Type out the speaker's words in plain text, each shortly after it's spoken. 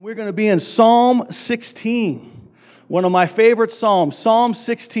We're going to be in Psalm 16, one of my favorite Psalms, Psalm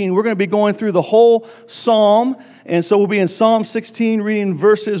 16. We're going to be going through the whole Psalm, and so we'll be in Psalm 16, reading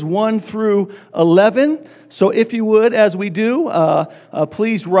verses 1 through 11. So if you would, as we do,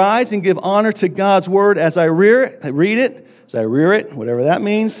 please rise and give honor to God's Word as I read it, whatever that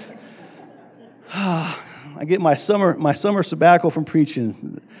means. I get my summer sabbatical from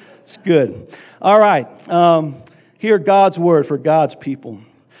preaching. It's good. All right. Hear God's Word for God's people.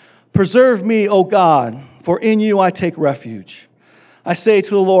 Preserve me, O God, for in you I take refuge. I say to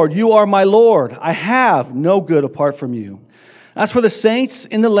the Lord, you are my Lord. I have no good apart from you. As for the saints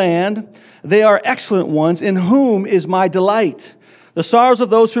in the land, they are excellent ones, in whom is my delight. The sorrows of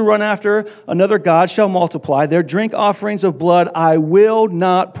those who run after another God shall multiply. Their drink offerings of blood I will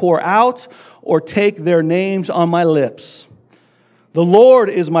not pour out, or take their names on my lips. The Lord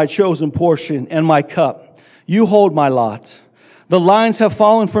is my chosen portion and my cup. You hold my lot. The lines have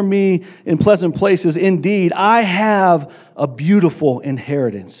fallen for me in pleasant places. Indeed, I have a beautiful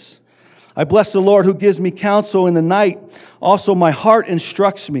inheritance. I bless the Lord who gives me counsel in the night. Also my heart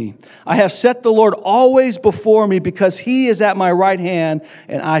instructs me. I have set the Lord always before me, because He is at my right hand,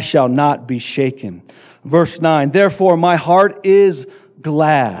 and I shall not be shaken. Verse 9, therefore my heart is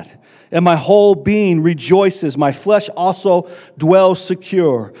glad, and my whole being rejoices. My flesh also dwells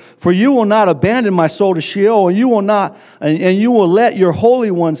secure. For you will not abandon my soul to Sheol, and you will let your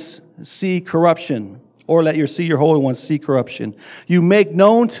Holy Ones see corruption, or let your Holy Ones see corruption. You make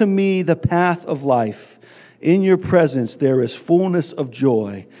known to me the path of life. In your presence there is fullness of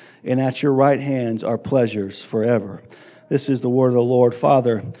joy, and at your right hands are pleasures forever. This is the word of the Lord.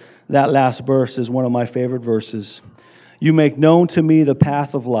 Father, that last verse is one of my favorite verses. You make known to me the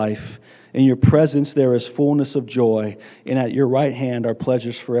path of life. In your presence there is fullness of joy, and at your right hand are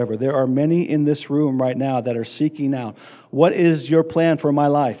pleasures forever. There are many in this room right now that are seeking out, what is your plan for my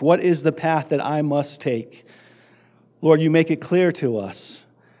life? What is the path that I must take? Lord, you make it clear to us.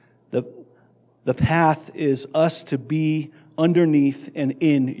 The path is us to be underneath and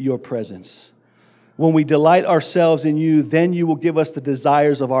in your presence. When we delight ourselves in you, then you will give us the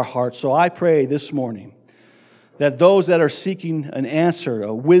desires of our hearts. So I pray this morning that those that are seeking an answer,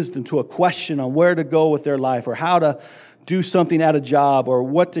 a wisdom to a question on where to go with their life, or how to do something at a job, or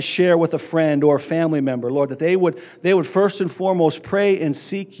what to share with a friend or a family member, Lord, that they would first and foremost pray and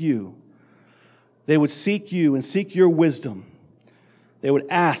seek you. They would seek you and seek your wisdom. They would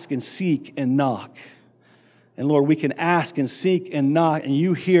ask and seek and knock. And Lord, we can ask and seek and knock, and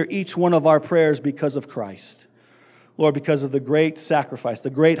you hear each one of our prayers because of Christ. Lord, because of the great sacrifice,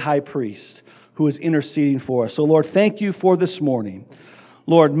 the great high priest who is interceding for us. So Lord, thank you for this morning.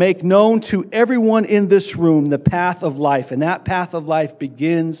 Lord, make known to everyone in this room the path of life. And that path of life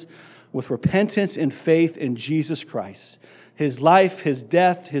begins with repentance and faith in Jesus Christ. His life, His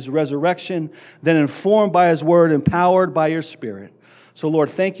death, His resurrection, then informed by His word, empowered by your Spirit. So Lord,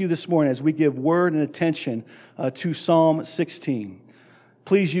 thank you this morning as we give word and attention to Psalm 16.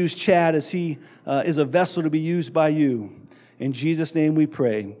 Please use Chad as he is a vessel to be used by you. In Jesus' name we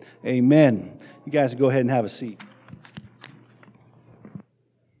pray. Amen. You guys go ahead and have a seat.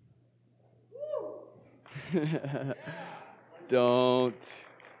 Don't.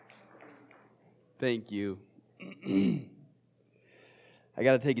 Thank you. I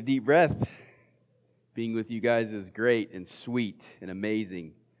got to take a deep breath. Being with you guys is great and sweet and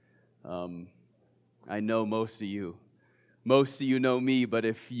amazing. I know most of you. Most of you know me, but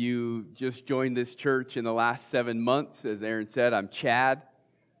if you just joined this church in the last 7 months, as Aaron said, I'm Chad.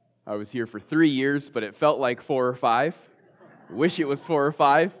 I was here for 3 years, but it felt like 4 or 5. I wish it was 4 or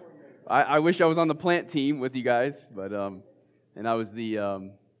 5. I wish I was on the plant team with you guys, but and I was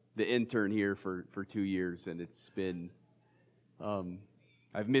the intern here for 2 years, and it's been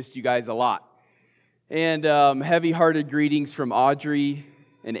I've missed you guys a lot. And heavy-hearted greetings from Audrey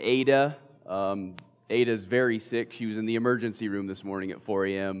and Ada. Ada's very sick. She was in the emergency room this morning at 4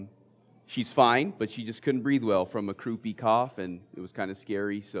 a.m. She's fine, but she just couldn't breathe well from a croupy cough, and it was kind of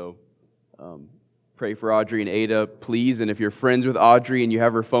scary. So pray for Audrey and Ada, please. And if you're friends with Audrey and you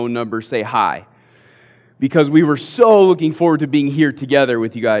have her phone number, say hi. Because we were so looking forward to being here together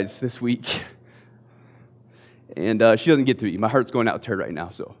with you guys this week. And she doesn't get to be. My heart's going out to her right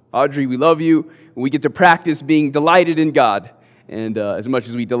now. So Audrey, we love you. We get to practice being delighted in God. And as much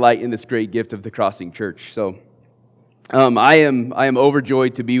as we delight in this great gift of the Crossing Church. So I am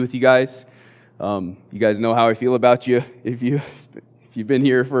overjoyed to be with you guys. You guys know how I feel about you if you've been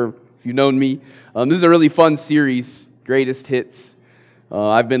here if you've known me. This is a really fun series, Greatest Hits.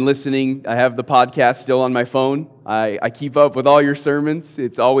 I've been listening. I have the podcast still on my phone. I keep up with all your sermons.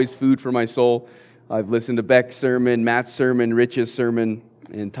 It's always food for my soul. I've listened to Beck's sermon, Matt's sermon, Rich's sermon,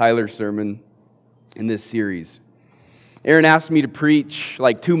 and Tyler's sermon in this series. Aaron asked me to preach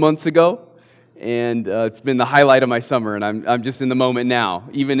like 2 months ago, and it's been the highlight of my summer, and I'm just in the moment now.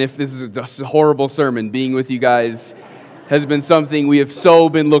 Even if this is just a horrible sermon, being with you guys has been something we have so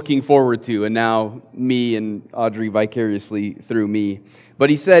been looking forward to, and now me and Audrey vicariously through me. But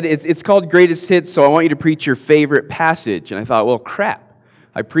he said, it's called Greatest Hits, so I want you to preach your favorite passage. And I thought, well, crap.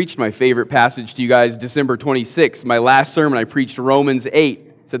 I preached my favorite passage to you guys December 26th. My last sermon, I preached Romans 8.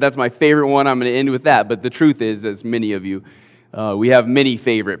 So that's my favorite one. I'm going to end with that. But the truth is, as many of you, we have many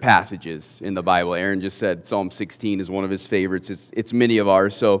favorite passages in the Bible. Aaron just said Psalm 16 is one of his favorites. It's many of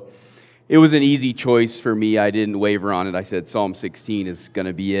ours. So it was an easy choice for me. I didn't waver on it. I said Psalm 16 is going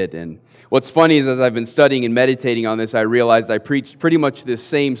to be it. And what's funny is as I've been studying and meditating on this, I realized I preached pretty much this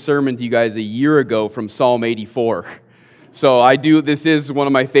same sermon to you guys a year ago from Psalm 84. So this is one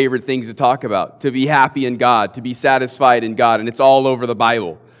of my favorite things to talk about, to be happy in God, to be satisfied in God, and it's all over the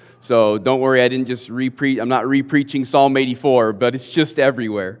Bible. So don't worry, I didn't just I'm not re-preaching Psalm 84, but it's just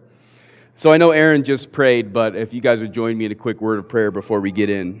everywhere. So I know Aaron just prayed, but if you guys would join me in a quick word of prayer before we get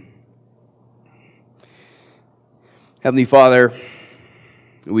in. Heavenly Father,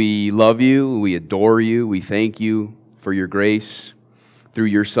 we love you, we adore you, we thank you for your grace through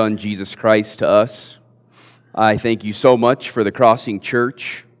your Son, Jesus Christ, to us. I thank you so much for the Crossing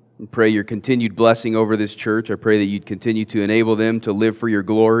Church and pray your continued blessing over this church. I pray that you'd continue to enable them to live for your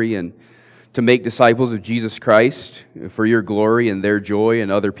glory and to make disciples of Jesus Christ for your glory and their joy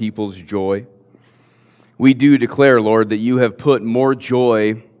and other people's joy. We do declare, Lord, that you have put more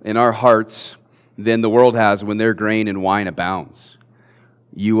joy in our hearts than the world has when their grain and wine abounds.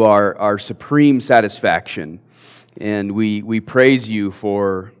 You are our supreme satisfaction, and we praise you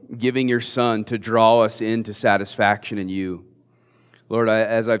for giving your Son to draw us into satisfaction in you. Lord,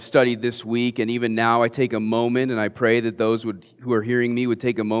 as I've studied this week, and even now I take a moment, and I pray that those who are hearing me would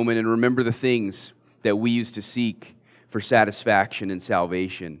take a moment and remember the things that we used to seek for satisfaction and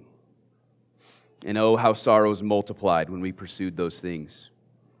salvation. And oh, how sorrows multiplied when we pursued those things.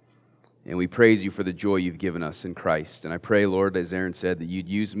 And we praise you for the joy you've given us in Christ. And I pray, Lord, as Aaron said, that you'd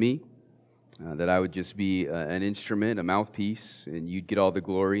use me, that I would just be an instrument, a mouthpiece, and you'd get all the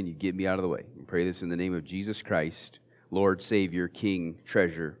glory and you'd get me out of the way. We pray this in the name of Jesus Christ, Lord, Savior, King,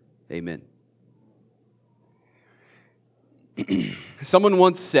 Treasure. Amen. Someone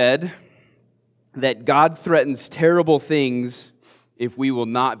once said that God threatens terrible things if we will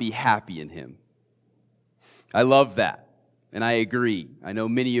not be happy in Him. I love that, and I agree. I know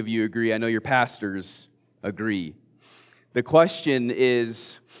many of you agree. I know your pastors agree. The question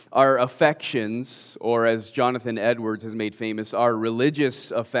is, are affections, or as Jonathan Edwards has made famous, are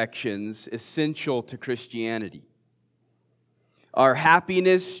religious affections essential to Christianity? Are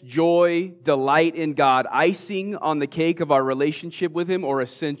happiness, joy, delight in God icing on the cake of our relationship with Him, or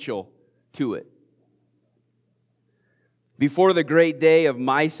essential to it? Before the great day of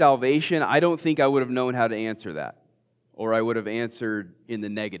my salvation, I don't think I would have known how to answer that, or I would have answered in the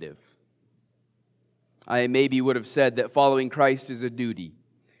negative. I maybe would have said that following Christ is a duty.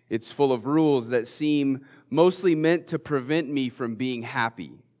 It's full of rules that seem mostly meant to prevent me from being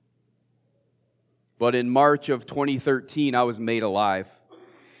happy. But in March of 2013, I was made alive.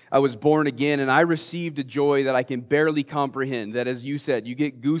 I was born again, and I received a joy that I can barely comprehend, that, as you said, you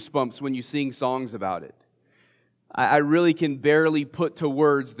get goosebumps when you sing songs about it. I really can barely put to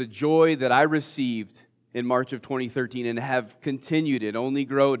words the joy that I received in March of 2013 and have continued it, only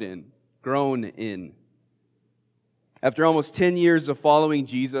grown in. After almost 10 years of following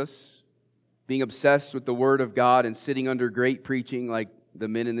Jesus, being obsessed with the Word of God and sitting under great preaching like the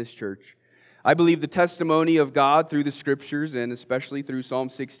men in this church, I believe the testimony of God through the Scriptures, and especially through Psalm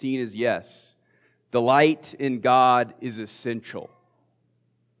 16, is yes. Delight in God is essential.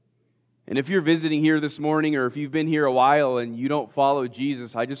 And if you're visiting here this morning, or if you've been here a while and you don't follow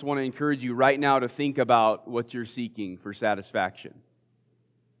Jesus, I just want to encourage you right now to think about what you're seeking for satisfaction.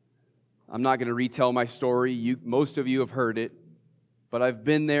 I'm not going to retell my story. Most of you have heard it, but I've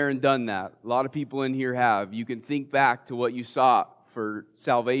been there and done that. A lot of people in here have. You can think back to what you sought for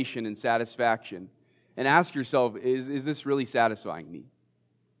salvation and satisfaction and ask yourself, is this really satisfying me?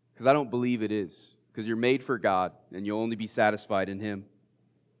 Because I don't believe it is. Because you're made for God and you'll only be satisfied in Him.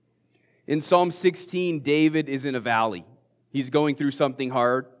 In Psalm 16, David is in a valley. He's going through something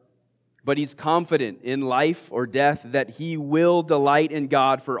hard, but he's confident in life or death that he will delight in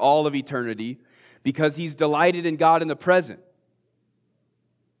God for all of eternity because he's delighted in God in the present.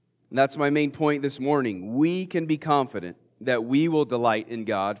 And that's my main point this morning. We can be confident that we will delight in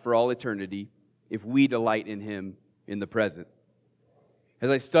God for all eternity if we delight in Him in the present. As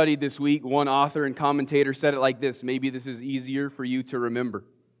I studied this week, one author and commentator said it like this. Maybe this is easier for you to remember.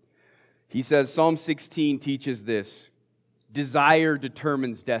 He says, Psalm 16 teaches this: desire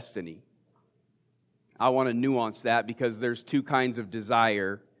determines destiny. I want to nuance that because there's two kinds of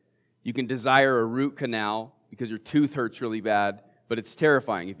desire. You can desire a root canal because your tooth hurts really bad, but it's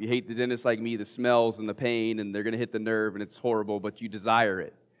terrifying. If you hate the dentist like me, the smells and the pain, and they're going to hit the nerve, and it's horrible, but you desire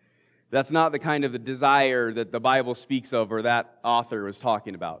it. That's not the kind of the desire that the Bible speaks of or that author was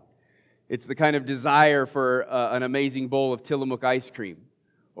talking about. It's the kind of desire for an amazing bowl of Tillamook ice cream,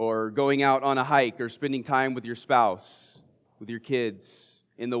 or going out on a hike, or spending time with your spouse, with your kids,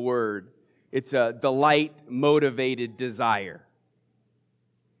 in the Word. It's a delight-motivated desire.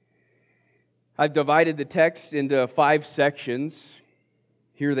 I've divided the text into 5 sections.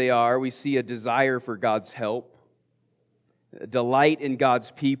 Here they are. We see a desire for God's help, a delight in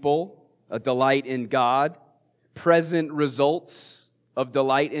God's people, a delight in God, present results of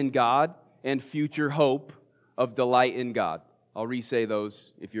delight in God, and future hope of delight in God. I'll re-say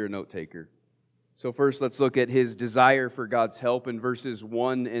those if you're a note taker. So first, let's look at his desire for God's help in verses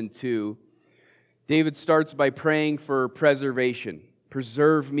 1 and 2. David starts by praying for preservation.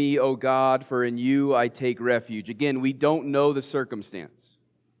 Preserve me, O God, for in you I take refuge. Again, we don't know the circumstance.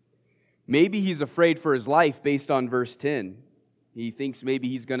 Maybe he's afraid for his life based on verse 10. He thinks maybe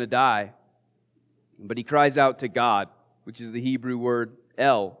he's going to die. But he cries out to God, which is the Hebrew word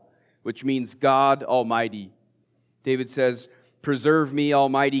El, which means God Almighty. David says, preserve me,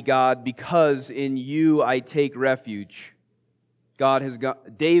 Almighty God, because in you I take refuge.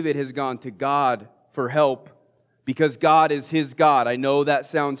 David has gone to God for help because God is his God. I know that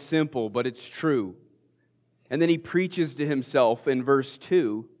sounds simple, but it's true. And then he preaches to himself in verse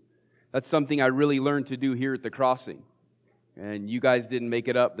 2. That's something I really learned to do here at the Crossing. And you guys didn't make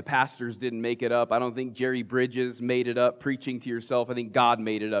it up. The pastors didn't make it up. I don't think Jerry Bridges made it up, preaching to yourself. I think God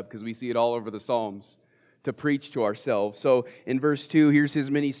made it up because we see it all over the Psalms, to preach to ourselves. So in verse 2, here's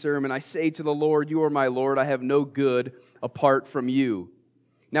his mini sermon. I say to the Lord, you are my Lord. I have no good apart from you.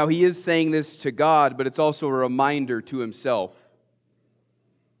 Now he is saying this to God, but it's also a reminder to himself.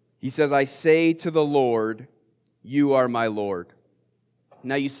 He says, I say to the Lord, you are my Lord.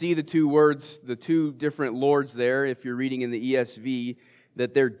 Now you see the two words, the two different Lords there, if you're reading in the ESV,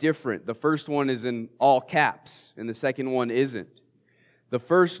 that they're different. The first one is in all caps, and the second one isn't. The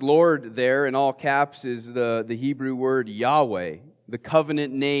first Lord there in all caps is the Hebrew word Yahweh, the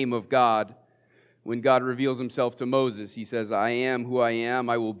covenant name of God. When God reveals himself to Moses, he says, I am who I am,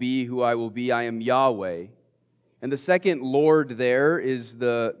 I will be who I will be, I am Yahweh. And the second Lord there is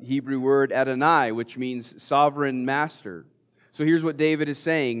the Hebrew word Adonai, which means sovereign master. So here's what David is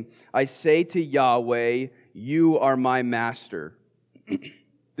saying. I say to Yahweh, you are my master.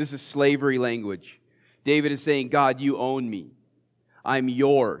 This is slavery language. David is saying, God, you own me. I'm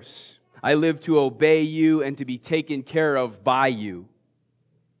yours. I live to obey you and to be taken care of by you.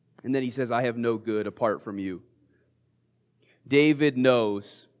 And then he says, I have no good apart from you. David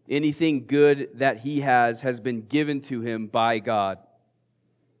knows anything good that he has been given to him by God.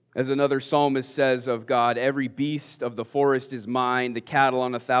 As another psalmist says of God, every beast of the forest is mine, the cattle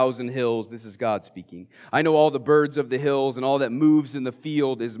on 1,000 hills. This is God speaking. I know all the birds of the hills, and all that moves in the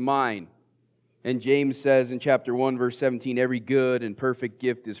field is mine. And James says in chapter 1, verse 17, every good and perfect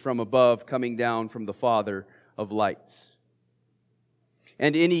gift is from above, coming down from the Father of lights.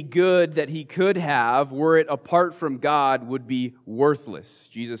 And any good that he could have, were it apart from God, would be worthless.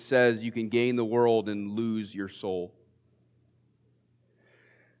 Jesus says you can gain the world and lose your soul.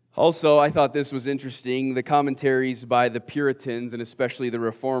 Also, I thought this was interesting. The commentaries by the Puritans, and especially the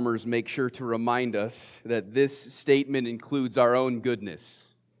Reformers, make sure to remind us that this statement includes our own goodness.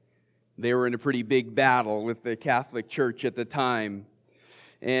 They were in a pretty big battle with the Catholic Church at the time.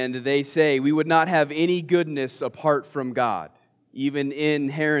 And they say, we would not have any goodness apart from God, even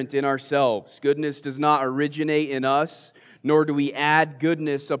inherent in ourselves. Goodness does not originate in us, nor do we add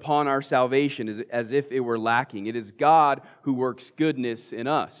goodness upon our salvation as if it were lacking. It is God who works goodness in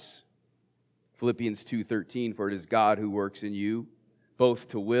us. Philippians 2:13, for it is God who works in you, both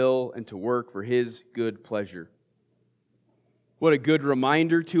to will and to work for His good pleasure. What a good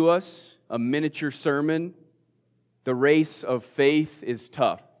reminder to us, a miniature sermon. The race of faith is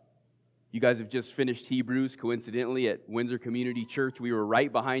tough. You guys have just finished Hebrews, coincidentally, at Windsor Community Church. We were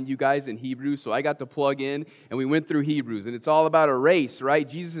right behind you guys in Hebrews, so I got to plug in, and we went through Hebrews. And it's all about a race, right?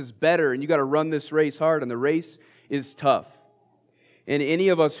 Jesus is better, and you got to run this race hard, and the race is tough. And any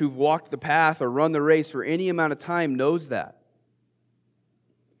of us who've walked the path or run the race for any amount of time knows that.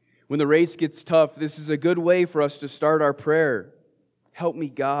 When the race gets tough, this is a good way for us to start our prayer. Help me,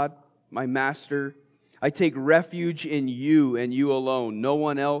 God, my Master. I take refuge in you and you alone. No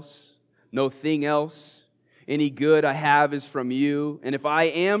one else, no thing else. Any good I have is from you. And if I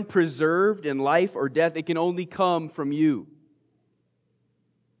am preserved in life or death, it can only come from you.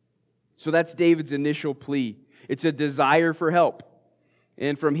 So that's David's initial plea. It's a desire for help.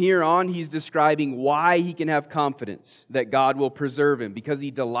 And from here on, he's describing why he can have confidence that God will preserve him, because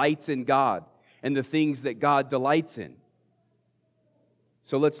he delights in God and the things that God delights in.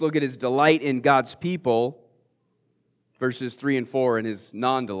 So let's look at his delight in God's people, verses 3 and 4, and his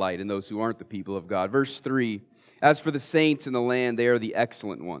non-delight in those who aren't the people of God. Verse 3, as for the saints in the land, they are the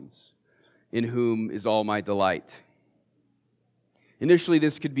excellent ones, in whom is all my delight. Initially,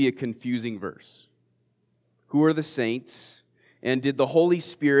 this could be a confusing verse. Who are the saints? And did the Holy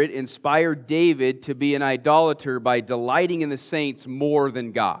Spirit inspire David to be an idolater by delighting in the saints more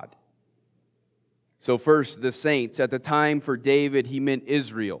than God? So first, the saints. At the time for David, he meant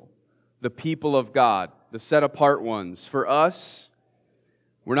Israel, the people of God, the set-apart ones. For us,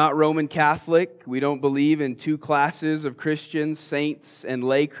 we're not Roman Catholic. We don't believe in two classes of Christians, saints and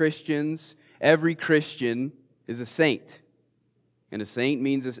lay Christians. Every Christian is a saint. And a saint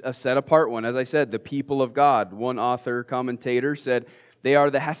means a set-apart one. As I said, the people of God. One author, commentator, said they are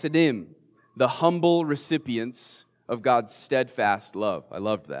the Hasidim, the humble recipients of God's steadfast love. I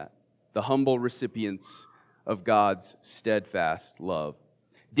loved that. The humble recipients of God's steadfast love.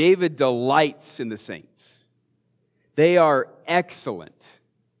 David delights in the saints. They are excellent.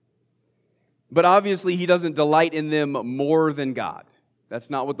 But obviously, he doesn't delight in them more than God. That's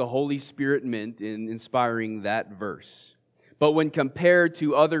not what the Holy Spirit meant in inspiring that verse. But when compared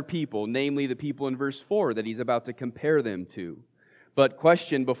to other people, namely the people in verse 4 that he's about to compare them to. But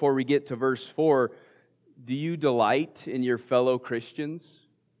question before we get to verse 4, do you delight in your fellow Christians?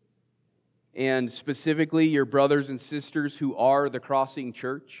 And specifically your brothers and sisters who are the Crossing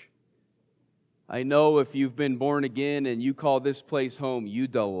Church? I know if you've been born again and you call this place home, you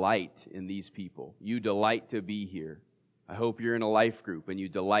delight in these people. You delight to be here. I hope you're in a life group and you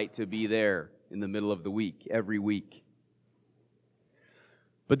delight to be there in the middle of the week, every week.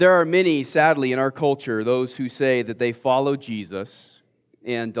 But there are many, sadly, in our culture, those who say that they follow Jesus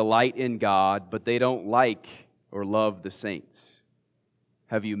and delight in God, but they don't like or love the saints.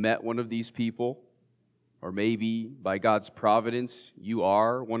 Have you met one of these people? Or maybe, by God's providence, you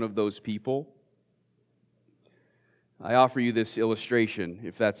are one of those people. I offer you this illustration,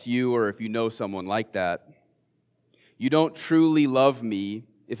 if that's you or if you know someone like that. You don't truly love me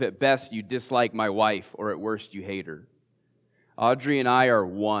if at best you dislike my wife or at worst you hate her. Audrey and I are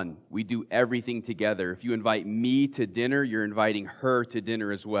one. We do everything together. If you invite me to dinner, you're inviting her to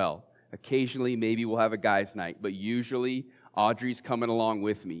dinner as well. Occasionally, maybe we'll have a guys' night, but usually Audrey's coming along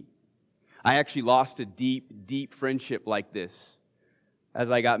with me. I actually lost a deep, deep friendship like this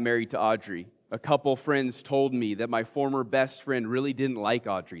as I got married to Audrey. A couple friends told me that my former best friend really didn't like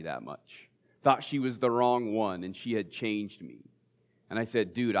Audrey that much. Thought she was the wrong one and she had changed me. And I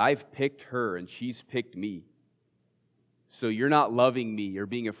said, dude, I've picked her and she's picked me. So you're not loving me or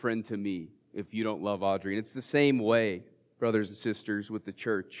being a friend to me if you don't love Audrey. And it's the same way, brothers and sisters, with the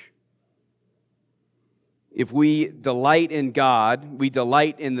church. If we delight in God, we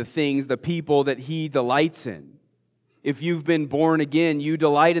delight in the things, the people that He delights in. If you've been born again, you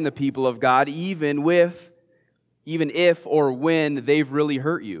delight in the people of God, even if or when they've really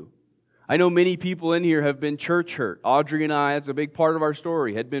hurt you. I know many people in here have been church hurt. Audrey and I, that's a big part of our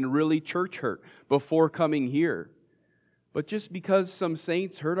story, had been really church hurt before coming here. But just because some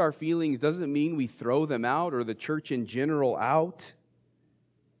saints hurt our feelings doesn't mean we throw them out or the church in general out.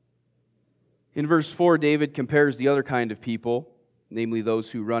 In verse 4, David compares the other kind of people, namely those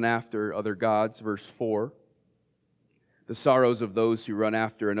who run after other gods. Verse 4, the sorrows of those who run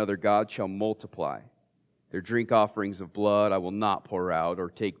after another god shall multiply. Their drink offerings of blood I will not pour out or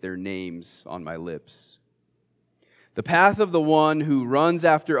take their names on my lips. The path of the one who runs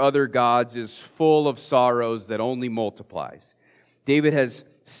after other gods is full of sorrows that only multiplies. David has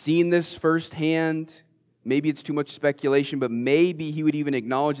seen this firsthand. Maybe it's too much speculation, but maybe he would even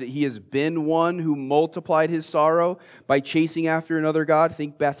acknowledge that he has been one who multiplied his sorrow by chasing after another god.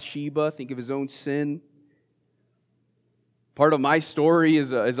 Think Bathsheba, think of his own sin. Part of my story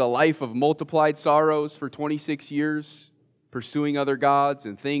is a life of multiplied sorrows for 26 years, pursuing other gods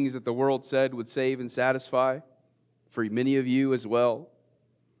and things that the world said would save and satisfy. For many of you as well.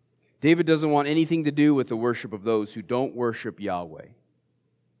 David doesn't want anything to do with the worship of those who don't worship Yahweh.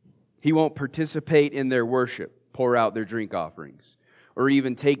 He won't participate in their worship, pour out their drink offerings, or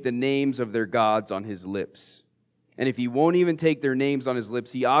even take the names of their gods on his lips. And if he won't even take their names on his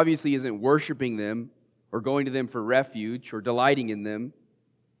lips, he obviously isn't worshiping them or going to them for refuge or delighting in them.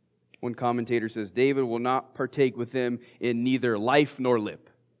 One commentator says, David will not partake with them in neither life nor lip.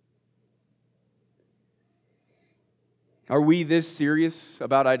 Are we this serious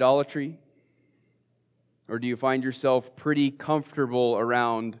about idolatry? Or do you find yourself pretty comfortable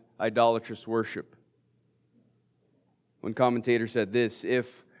around idolatrous worship? One commentator said this, if,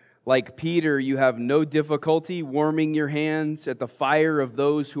 like Peter, you have no difficulty warming your hands at the fire of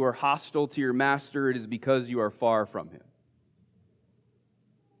those who are hostile to your master, it is because you are far from him.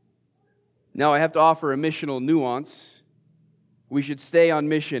 Now, I have to offer a missional nuance. We should stay on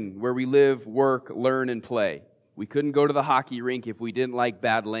mission where we live, work, learn, and play. We couldn't go to the hockey rink if we didn't like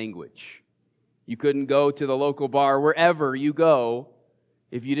bad language. You couldn't go to the local bar, wherever you go,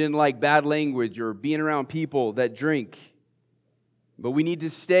 if you didn't like bad language or being around people that drink. But we need to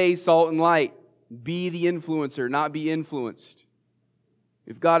stay salt and light. Be the influencer, not be influenced.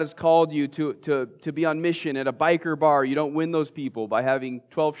 If God has called you to be on mission at a biker bar, you don't win those people by having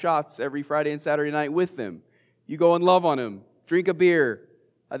 12 shots every Friday and Saturday night with them. You go and love on them. Drink a beer.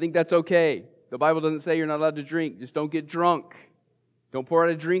 I think that's okay. The Bible doesn't say you're not allowed to drink. Just don't get drunk. Don't pour out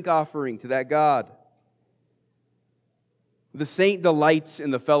a drink offering to that God. The saint delights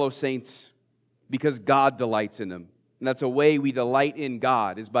in the fellow saints because God delights in them. And that's a way we delight in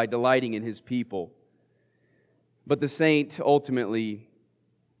God, is by delighting in His people. But the saint ultimately,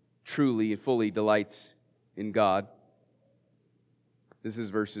 truly, and fully delights in God. This is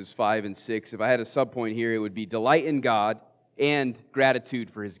verses 5 and 6. If I had a subpoint here, it would be delight in God and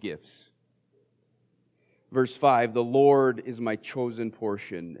gratitude for His gifts. Verse 5, the Lord is my chosen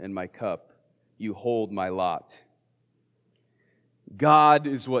portion and my cup. You hold my lot. God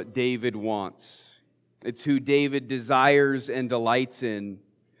is what David wants. It's who David desires and delights in.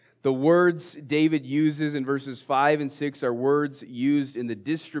 The words David uses in verses 5 and 6 are words used in the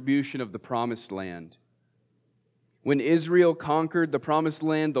distribution of the promised land. When Israel conquered the promised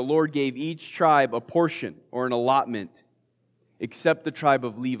land, the Lord gave each tribe a portion or an allotment, except the tribe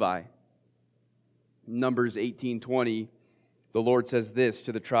of Levi. Numbers 18:20, the Lord says this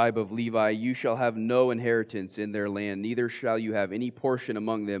to the tribe of Levi, you shall have no inheritance in their land, neither shall you have any portion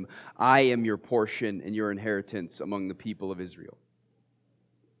among them. I am your portion and your inheritance among the people of Israel.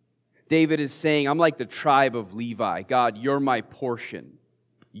 David is saying, I'm like the tribe of Levi. God, you're my portion.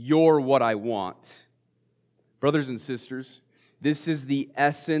 You're what I want. Brothers and sisters, this is the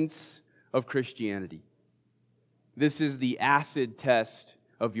essence of Christianity. This is the acid test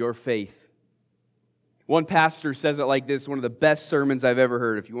of your faith. One pastor says it like this, one of the best sermons I've ever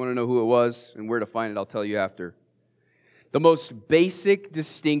heard. If you want to know who it was and where to find it, I'll tell you after. The most basic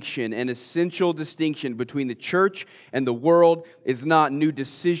distinction and essential distinction between the church and the world is not new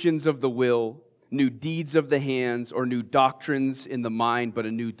decisions of the will, new deeds of the hands, or new doctrines in the mind, but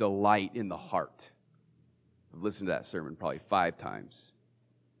a new delight in the heart. I've listened to that sermon probably 5 times.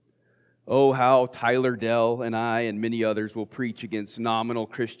 Oh, how Tyler Dell and I and many others will preach against nominal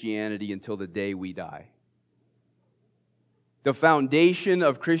Christianity until the day we die. The foundation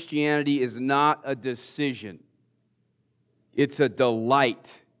of Christianity is not a decision. It's a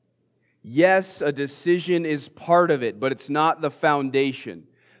delight. Yes, a decision is part of it, but it's not the foundation.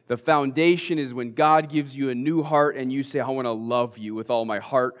 The foundation is when God gives you a new heart and you say, I want to love you with all my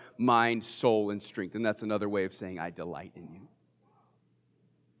heart, mind, soul, and strength. And that's another way of saying, I delight in you.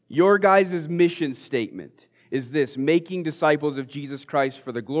 Your guys' mission statement is this: making disciples of Jesus Christ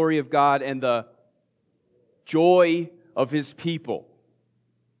for the glory of God and the joy of His people.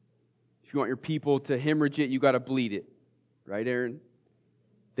 If you want your people to hemorrhage it, you got to bleed it. Right, Aaron?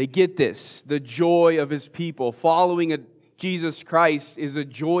 They get this. The joy of His people. Following Jesus Christ is a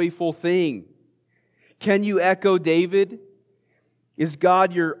joyful thing. Can you echo David? Is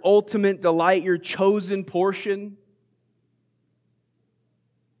God your ultimate delight, your chosen portion?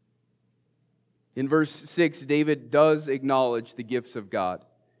 In verse 6, David does acknowledge the gifts of God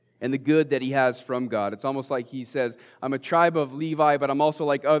and the good that he has from God. It's almost like he says, I'm a tribe of Levi, but I'm also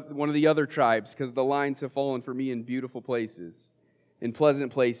like one of the other tribes because the lines have fallen for me in beautiful places, in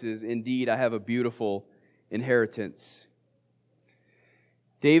pleasant places. Indeed, I have a beautiful inheritance.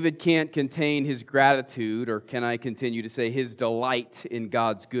 David can't contain his gratitude, or can I continue to say his delight in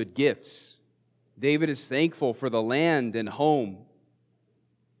God's good gifts. David is thankful for the land and home.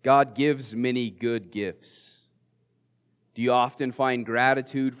 God gives many good gifts. Do you often find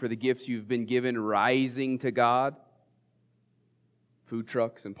gratitude for the gifts you've been given rising to God? Food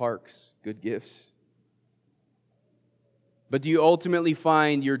trucks and parks, good gifts. But do you ultimately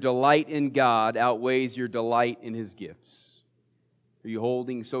find your delight in God outweighs your delight in His gifts? Are you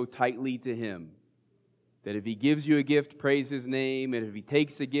holding so tightly to Him that if He gives you a gift, praise His name, and if He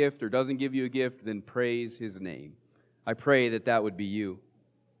takes a gift or doesn't give you a gift, then praise His name? I pray that that would be you.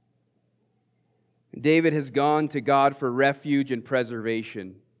 David has gone to God for refuge and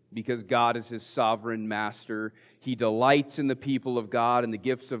preservation because God is his sovereign master. He delights in the people of God and the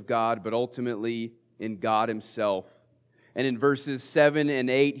gifts of God, but ultimately in God himself. And in verses 7 and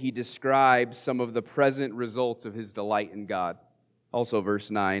 8, he describes some of the present results of his delight in God. Also verse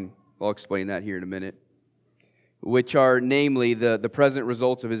 9, I'll explain that here in a minute. Which are namely the present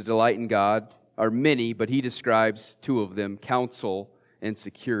results of his delight in God are many, but he describes two of them, counsel and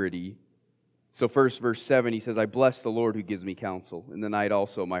security. So first, verse 7, he says, I bless the Lord who gives me counsel. In the night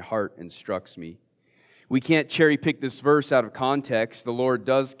also my heart instructs me. We can't cherry pick this verse out of context. The Lord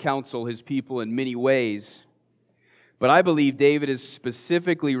does counsel his people in many ways. But I believe David is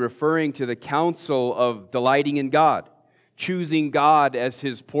specifically referring to the counsel of delighting in God, choosing God as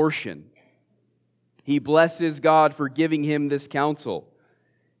his portion. He blesses God for giving him this counsel.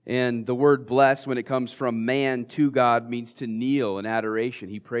 And the word bless, when it comes from man to God, means to kneel in adoration.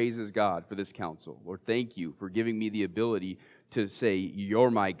 He praises God for this counsel. Lord, thank you for giving me the ability to say, you're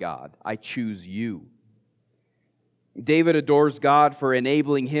my God. I choose you. David adores God for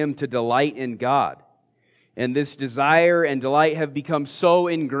enabling him to delight in God. And this desire and delight have become so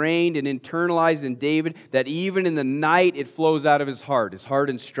ingrained and internalized in David that even in the night it flows out of his heart. His heart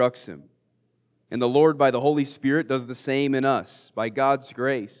instructs him. And the Lord, by the Holy Spirit, does the same in us. By God's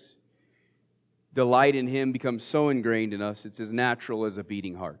grace, delight in him becomes so ingrained in us, it's as natural as a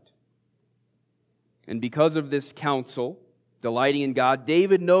beating heart. And because of this counsel, delighting in God,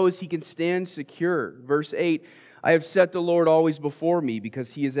 David knows he can stand secure. Verse 8, I have set the Lord always before me,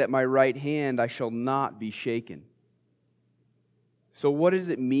 because he is at my right hand, I shall not be shaken. So what does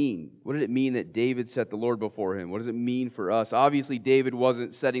it mean? What did it mean that David set the Lord before him? What does it mean for us? Obviously, David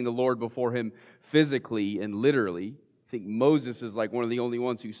wasn't setting the Lord before him physically and literally. I think Moses is like one of the only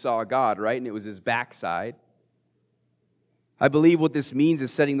ones who saw God, right? And it was his backside. I believe what this means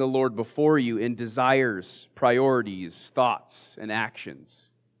is setting the Lord before you in desires, priorities, thoughts, and actions.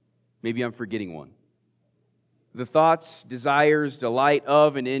 Maybe I'm forgetting one. The thoughts, desires, delight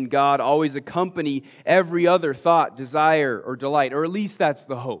of and in God always accompany every other thought, desire, or delight. Or at least that's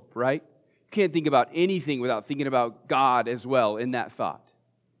the hope, right? You can't think about anything without thinking about God as well in that thought.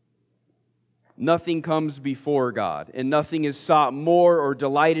 Nothing comes before God, and nothing is sought more or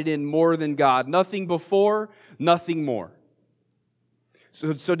delighted in more than God. Nothing before, nothing more.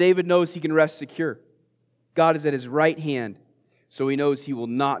 So David knows he can rest secure. God is at his right hand, so he knows he will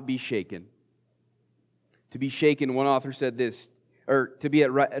not be shaken. To be shaken, one author said this, or to be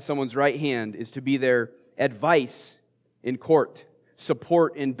at someone's right hand is to be their advice in court,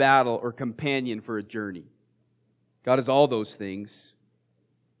 support in battle, or companion for a journey. God is all those things.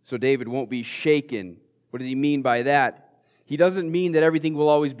 So David won't be shaken. What does he mean by that? He doesn't mean that everything will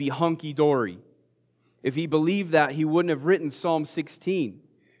always be hunky-dory. If he believed that, he wouldn't have written Psalm 16.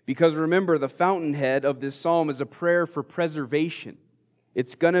 Because remember, the fountainhead of this psalm is a prayer for preservation.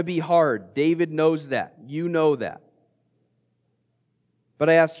 It's going to be hard. David knows that. You know that. But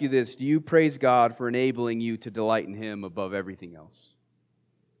I ask you this, do you praise God for enabling you to delight in Him above everything else?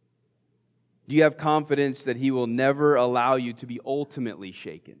 Do you have confidence that He will never allow you to be ultimately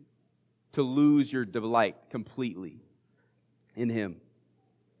shaken, to lose your delight completely in Him?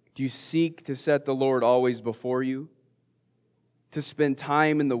 Do you seek to set the Lord always before you? To spend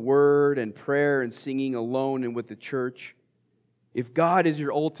time in the Word and prayer and singing alone and with the church? If God is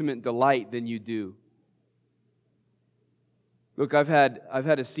your ultimate delight, then you do. Look, I've had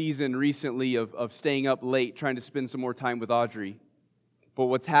a season recently of staying up late trying to spend some more time with Audrey. But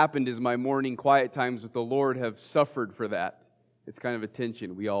what's happened is my morning quiet times with the Lord have suffered for that. It's kind of a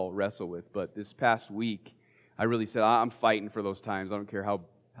tension we all wrestle with. But this past week, I really said, I'm fighting for those times. I don't care how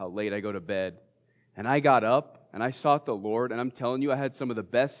late I go to bed. And I got up and I sought the Lord. And I'm telling you, I had some of the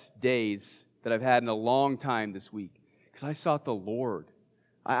best days that I've had in a long time this week. Because I sought the Lord.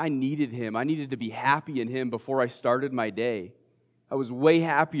 I needed Him. I needed to be happy in Him before I started my day. I was way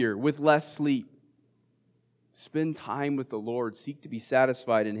happier with less sleep. Spend time with the Lord. Seek to be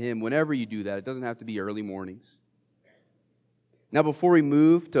satisfied in Him whenever you do that. It doesn't have to be early mornings. Now, before we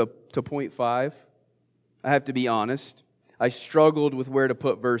move to point 5, I have to be honest. I struggled with where to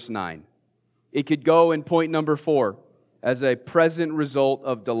put verse 9. It could go in point number 4 as a present result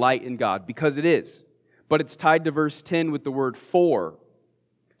of delight in God, because it is. But it's tied to verse 10 with the word for.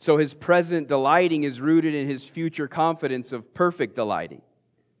 So his present delighting is rooted in his future confidence of perfect delighting.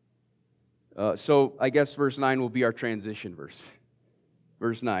 So I guess verse 9 will be our transition verse.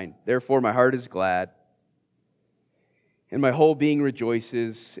 Verse 9, therefore my heart is glad, and my whole being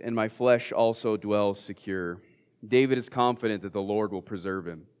rejoices, and my flesh also dwells secure. David is confident that the Lord will preserve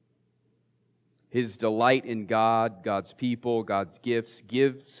him. His delight in God, God's people, God's gifts,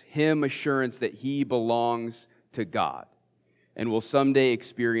 gives him assurance that he belongs to God and will someday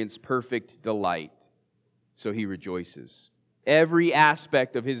experience perfect delight. So he rejoices. Every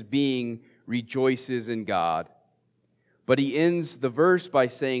aspect of his being rejoices in God. But he ends the verse by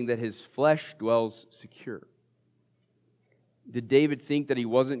saying that his flesh dwells secure. Did David think that he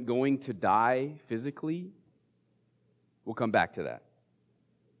wasn't going to die physically? We'll come back to that.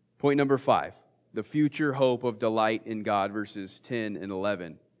 Point number 5, the future hope of delight in God, verses 10 and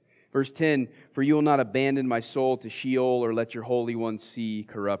 11. Verse 10, for you will not abandon my soul to Sheol or let your Holy One see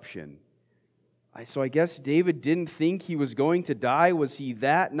corruption. So I guess David didn't think he was going to die. Was he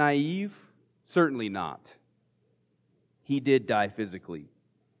that naive? Certainly not. He did die physically.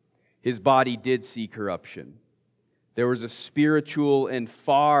 His body did see corruption. There was a spiritual and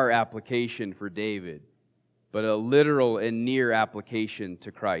far application for David, but a literal and near application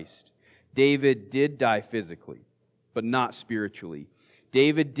to Christ. David did die physically, but not spiritually.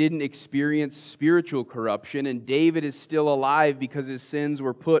 David didn't experience spiritual corruption, and David is still alive because his sins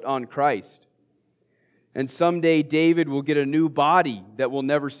were put on Christ. And someday David will get a new body that will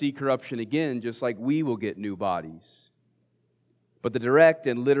never see corruption again, just like we will get new bodies. But the direct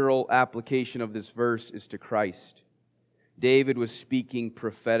and literal application of this verse is to Christ. David was speaking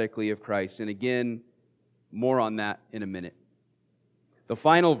prophetically of Christ. And again, more on that in a minute. The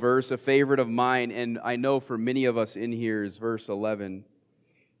final verse, a favorite of mine, and I know for many of us in here, is verse 11.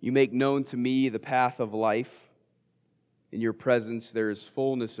 You make known to me the path of life. In your presence there is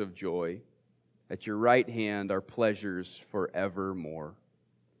fullness of joy. At your right hand are pleasures forevermore.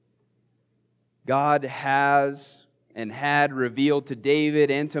 God has and had revealed to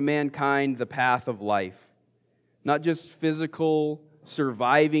David and to mankind the path of life. Not just physical,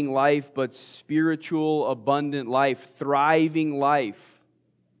 surviving life, but spiritual, abundant life, thriving life.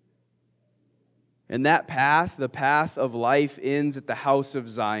 And that path, the path of life, ends at the house of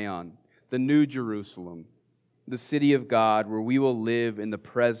Zion, the New Jerusalem, the city of God, where we will live in the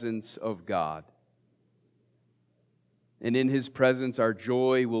presence of God. And in His presence our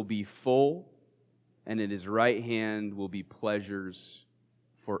joy will be full, and in His right hand will be pleasures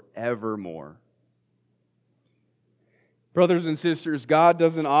forevermore. Brothers and sisters, God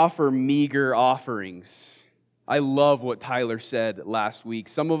doesn't offer meager offerings. I love what Tyler said last week.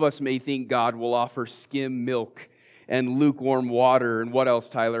 Some of us may think God will offer skim milk and lukewarm water, and what else,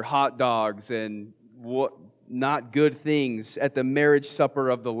 Tyler? Hot dogs and what not good things at the marriage supper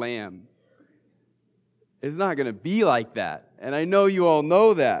of the Lamb. It's not going to be like that. And I know you all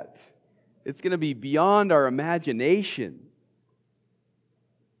know that. It's going to be beyond our imagination.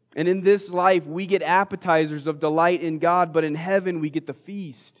 And in this life, we get appetizers of delight in God, but in heaven, we get the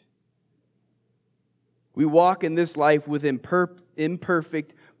feast. We walk in this life with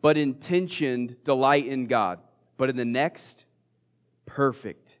imperfect but intentioned delight in God. But in the next,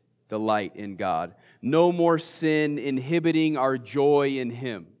 perfect delight in God. No more sin inhibiting our joy in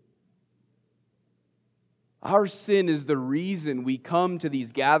Him. Our sin is the reason we come to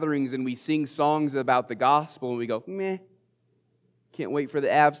these gatherings and we sing songs about the gospel and we go, meh, can't wait for the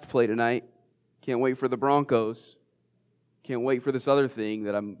Avs to play tonight. Can't wait for the Broncos. Can't wait for this other thing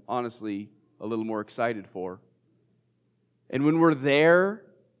that I'm honestly a little more excited for. And when we're there,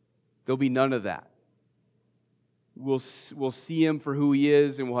 there'll be none of that. We'll see Him for who He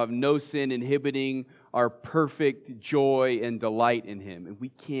is, and we'll have no sin inhibiting our perfect joy and delight in Him. And we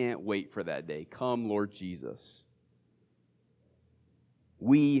can't wait for that day. Come, Lord Jesus.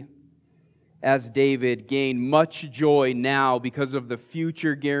 We, as David, gain much joy now because of the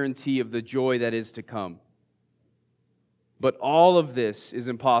future guarantee of the joy that is to come. But all of this is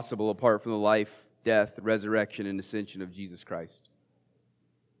impossible apart from the life, death, resurrection, and ascension of Jesus Christ.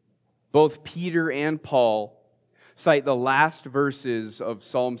 Both Peter and Paul cite the last verses of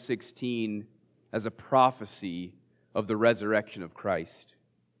Psalm 16 as a prophecy of the resurrection of Christ.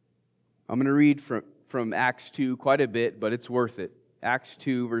 I'm going to read from Acts 2 quite a bit, but it's worth it. Acts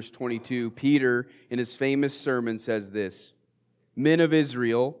 2, verse 22, Peter, in his famous sermon, says this, Men of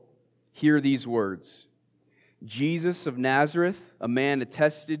Israel, hear these words. Jesus of Nazareth, a man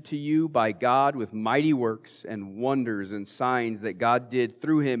attested to you by God with mighty works and wonders and signs that God did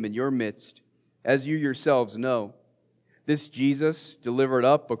through Him in your midst, as you yourselves know. This Jesus, delivered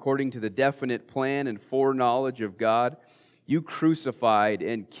up according to the definite plan and foreknowledge of God, you crucified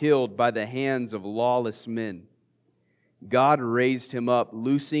and killed by the hands of lawless men. God raised Him up,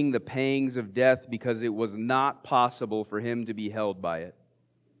 loosing the pangs of death because it was not possible for Him to be held by it.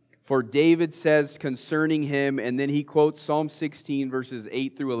 For David says concerning Him, and then he quotes Psalm 16, verses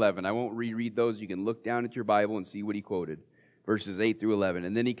 8 through 11. I won't reread those. You can look down at your Bible and see what he quoted. Verses 8 through 11.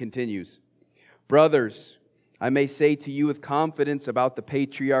 And then he continues, Brothers, I may say to you with confidence about the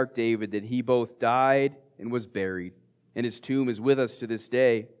patriarch David that he both died and was buried, and his tomb is with us to this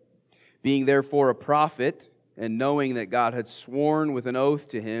day. Being therefore a prophet, and knowing that God had sworn with an oath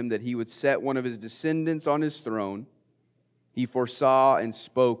to him that he would set one of his descendants on his throne, he foresaw and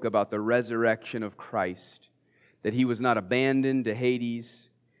spoke about the resurrection of Christ, that he was not abandoned to Hades,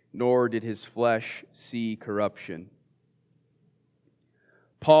 nor did his flesh see corruption.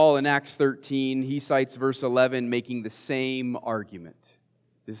 Paul in Acts 13, he cites verse 11 making the same argument.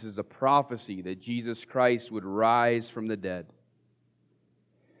 This is a prophecy that Jesus Christ would rise from the dead.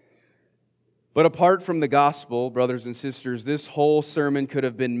 But apart from the gospel, brothers and sisters, this whole sermon could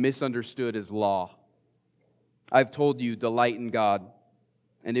have been misunderstood as law. I've told you, delight in God,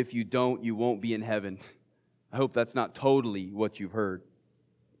 and if you don't, you won't be in heaven. I hope that's not totally what you've heard.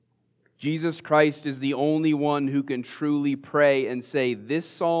 Jesus Christ is the only one who can truly pray and say this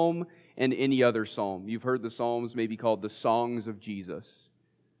psalm and any other psalm. You've heard the psalms maybe called the songs of Jesus.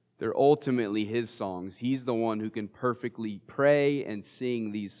 They're ultimately His songs. He's the one who can perfectly pray and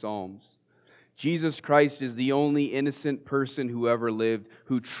sing these psalms. Jesus Christ is the only innocent person who ever lived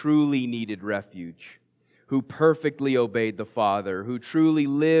who truly needed refuge, who perfectly obeyed the Father, who truly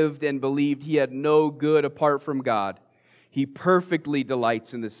lived and believed He had no good apart from God. He perfectly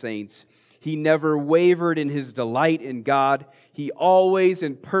delights in the saints. He never wavered in His delight in God. He always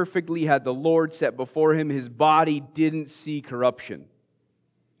and perfectly had the Lord set before Him. His body didn't see corruption.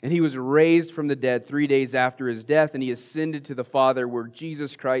 And He was raised from the dead 3 days after His death, and He ascended to the Father, where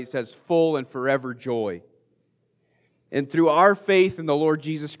Jesus Christ has full and forever joy. And through our faith in the Lord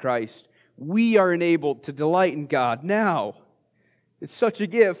Jesus Christ, we are enabled to delight in God now. It's such a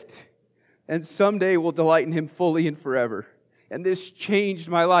gift. And someday we'll delight in Him fully and forever. And this changed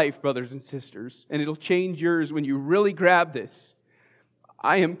my life, brothers and sisters. And it'll change yours when you really grab this.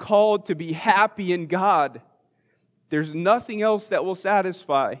 I am called to be happy in God. There's nothing else that will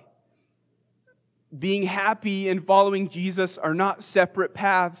satisfy. Being happy and following Jesus are not separate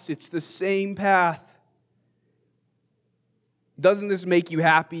paths. It's the same path. Doesn't this make you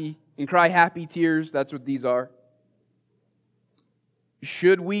happy and cry happy tears? That's what these are.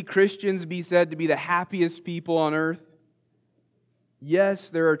 Should we Christians be said to be the happiest people on earth? Yes,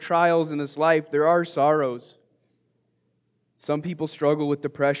 there are trials in this life. There are sorrows. Some people struggle with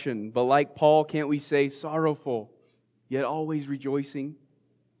depression, but like Paul, can't we say sorrowful, yet always rejoicing?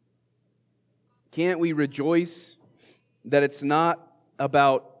 Can't we rejoice that it's not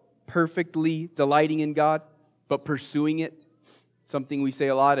about perfectly delighting in God, but pursuing it? Something we say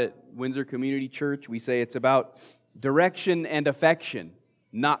a lot at Windsor Community Church. We say it's about direction and affection,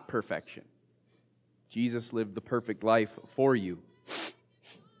 not perfection. Jesus lived the perfect life for you.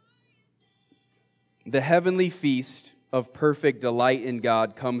 The heavenly feast of perfect delight in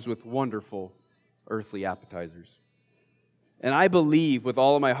God comes with wonderful earthly appetizers. And I believe with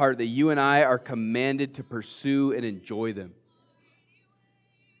all of my heart that you and I are commanded to pursue and enjoy them.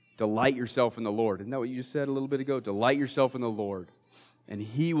 Delight yourself in the Lord. Isn't that what you just said a little bit ago? Delight yourself in the Lord, and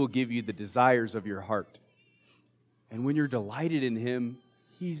He will give you the desires of your heart. And when you're delighted in Him,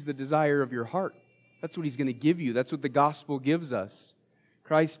 He's the desire of your heart. That's what He's going to give you. That's what the gospel gives us.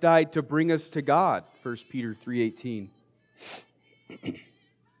 Christ died to bring us to God, 1 Peter 3:18.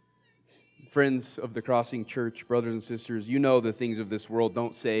 Friends of the Crossing Church, brothers and sisters, you know the things of this world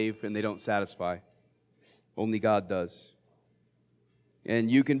don't save and they don't satisfy. Only God does. And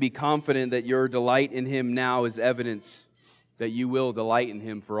you can be confident that your delight in Him now is evidence that you will delight in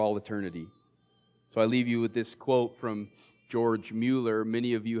Him for all eternity. So I leave you with this quote from George Mueller.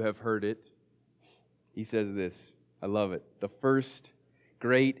 Many of you have heard it. He says this, I love it. The first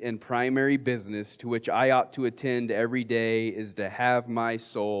great and primary business to which I ought to attend every day is to have my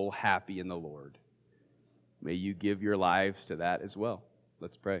soul happy in the Lord. May you give your lives to that as well.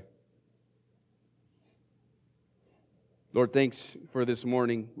 Let's pray. Lord, thanks for this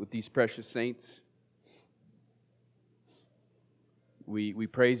morning with these precious saints. We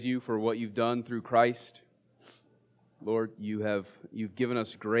praise You for what You've done through Christ. Lord, You've given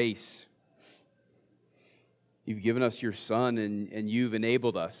us grace. You've given us Your Son, and You've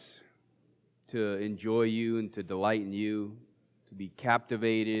enabled us to enjoy You and to delight in You, to be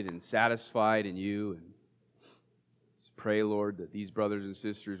captivated and satisfied in You. And just pray, Lord, that these brothers and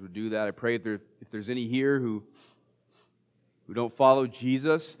sisters would do that. I pray if there's any here who don't follow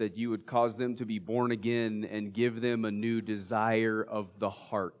Jesus, that You would cause them to be born again and give them a new desire of the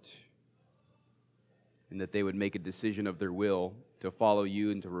heart, and that they would make a decision of their will to follow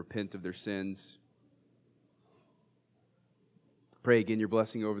You and to repent of their sins. Pray again Your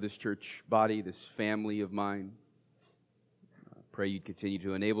blessing over this church body, this family of mine. Pray you'd continue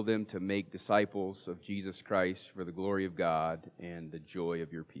to enable them to make disciples of Jesus Christ for the glory of God and the joy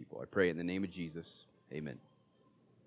of your people. I pray in the name of Jesus. Amen.